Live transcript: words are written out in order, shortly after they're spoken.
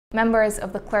Members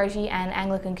of the clergy and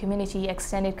Anglican community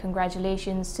extended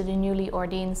congratulations to the newly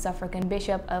ordained Suffragan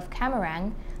Bishop of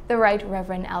Kamarang, the Right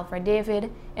Reverend Alfred David,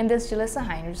 in this Jalissa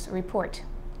Heinrich's report.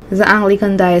 The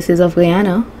Anglican Diocese of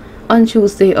Guyana, on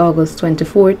Tuesday, August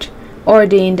 24th,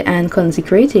 ordained and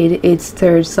consecrated its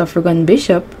third Suffragan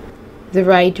Bishop, the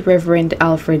Right Reverend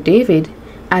Alfred David,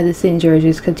 at the St.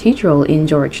 George's Cathedral in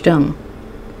Georgetown.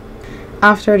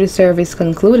 After the service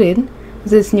concluded,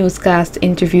 this newscast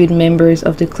interviewed members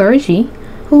of the clergy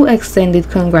who extended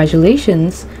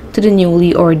congratulations to the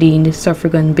newly ordained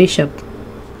Suffragan Bishop.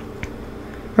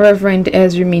 Reverend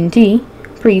Ezra Minty,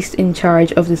 priest in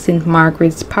charge of the St.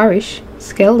 Margaret's Parish,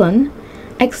 Skeldon,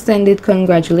 extended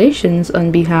congratulations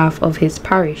on behalf of his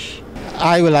parish.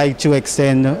 I would like to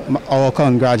extend our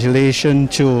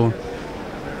congratulations to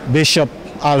Bishop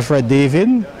Alfred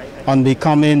David on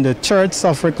becoming the third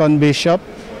Suffragan Bishop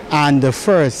and the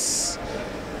first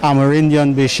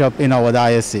Amerindian Bishop in our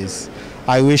diocese.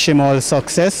 I wish him all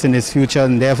success in his future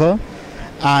endeavor,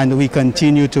 and we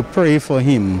continue to pray for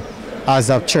him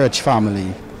as a church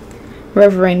family.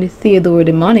 Reverend Theodore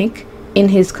the Monarch, in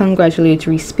his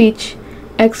congratulatory speech,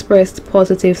 expressed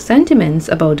positive sentiments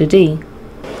about the day.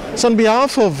 So on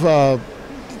behalf of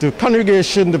the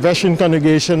congregation, the Veteran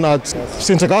congregation at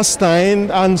St. Augustine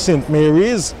and St.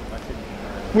 Mary's,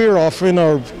 we're offering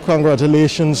our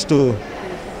congratulations to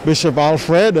Bishop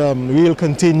Alfred. We'll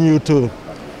continue to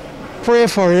pray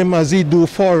for him as he do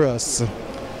for us.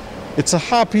 It's a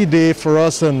happy day for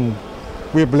us, and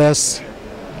we're blessed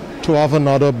to have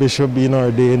another bishop being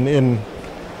ordained in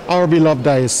our beloved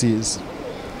diocese.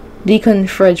 Deacon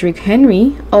Frederick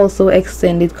Henry also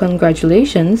extended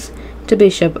congratulations to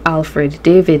Bishop Alfred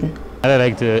David. I'd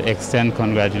like to extend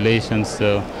congratulations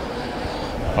to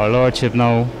our Lordship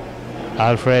now,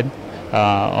 Alfred,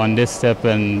 on this step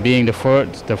and being the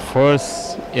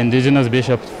first indigenous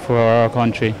bishop for our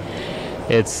country.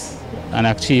 It's an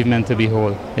achievement to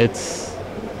behold. It's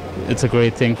a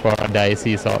great thing for our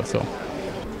diocese also.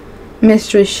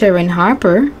 Mistress Sharon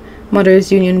Harper,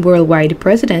 Mothers Union Worldwide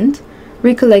President,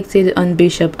 recollected on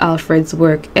Bishop Alfred's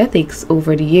work ethics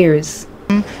over the years.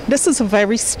 This is a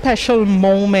very special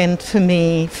moment for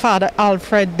me. Father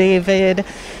Alfred David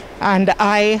and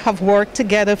I have worked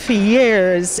together for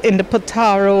years in the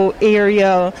Potaro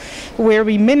area, where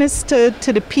we ministered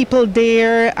to the people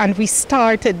there, and we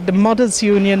started the Mothers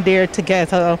Union there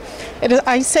together.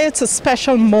 I say it's a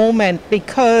special moment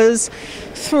because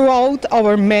throughout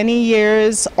our many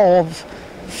years of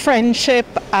friendship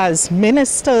as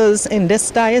ministers in this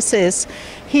diocese,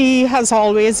 he has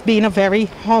always been a very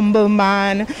humble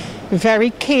man,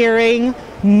 very caring,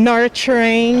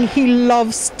 nurturing. He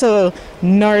loves to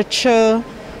nurture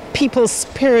people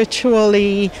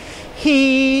spiritually.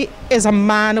 He is a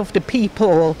man of the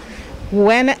people.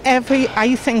 Whenever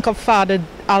I think of Father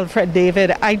Alfred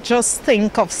David, I just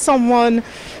think of someone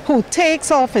who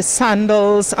takes off his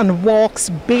sandals and walks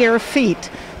bare feet,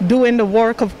 doing the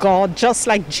work of God just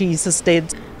like Jesus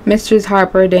did. Mistress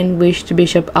Harper then wished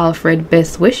Bishop Alfred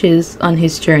best wishes on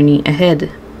his journey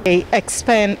ahead. I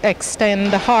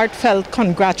extend heartfelt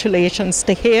congratulations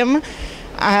to him,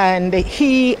 and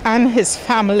he and his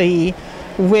family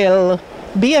will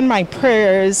be in my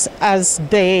prayers as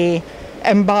they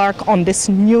embark on this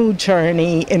new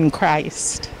journey in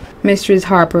Christ. Mistress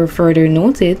Harper further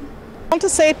noted, I want to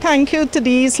say thank you to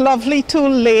these lovely two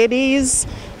ladies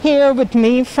here with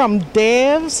me from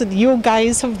Devs. You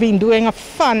guys have been doing a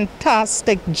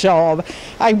fantastic job.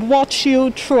 I watched you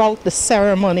throughout the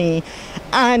ceremony,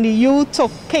 and you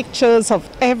took pictures of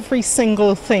every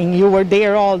single thing. You were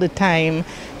there all the time.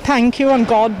 Thank you, and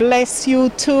God bless you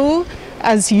too,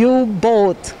 as you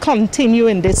both continue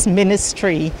in this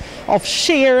ministry of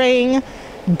sharing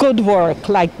good work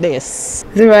like this.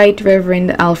 The Right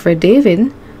Reverend Alfred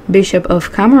David, Bishop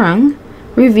of Kamarang,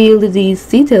 revealed these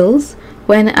details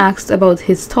when asked about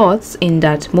his thoughts in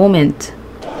that moment.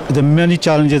 The many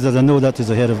challenges that I know that is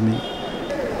ahead of me.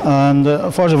 And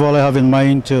first of all, I have in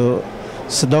mind to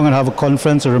sit down and have a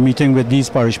conference or a meeting with these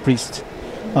parish priests.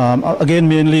 Again,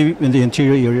 mainly in the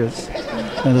interior areas.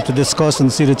 And to discuss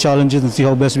and see the challenges and see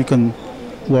how best we can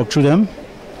work through them,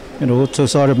 to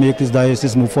sort of make this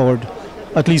diocese move forward,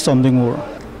 at least something more.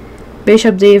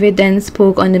 Bishop David then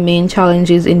spoke on the main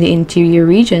challenges in the interior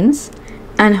regions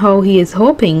and how he is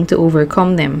hoping to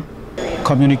overcome them.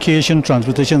 Communication,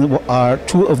 transportation are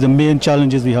two of the main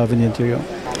challenges we have in the interior.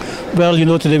 Well,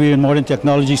 today we're in modern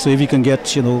technology, so if we can get,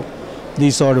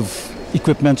 these sort of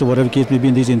equipment or whatever case may be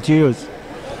in these interiors,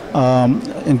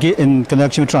 in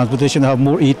connection with transportation, have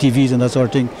more ATVs and that sort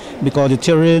of thing, because the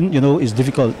terrain, is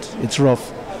difficult, it's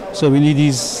rough. So we need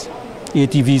these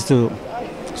ATVs to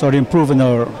improving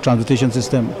our transportation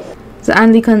system. The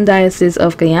Anglican Diocese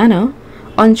of Guyana,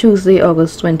 on Tuesday,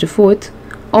 August 24th,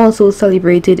 also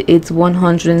celebrated its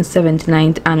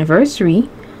 179th anniversary,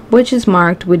 which is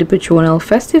marked with the patronal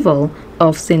festival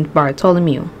of St.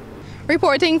 Bartholomew.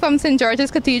 Reporting from St.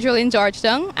 George's Cathedral in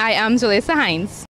Georgetown, I am Julissa Hines.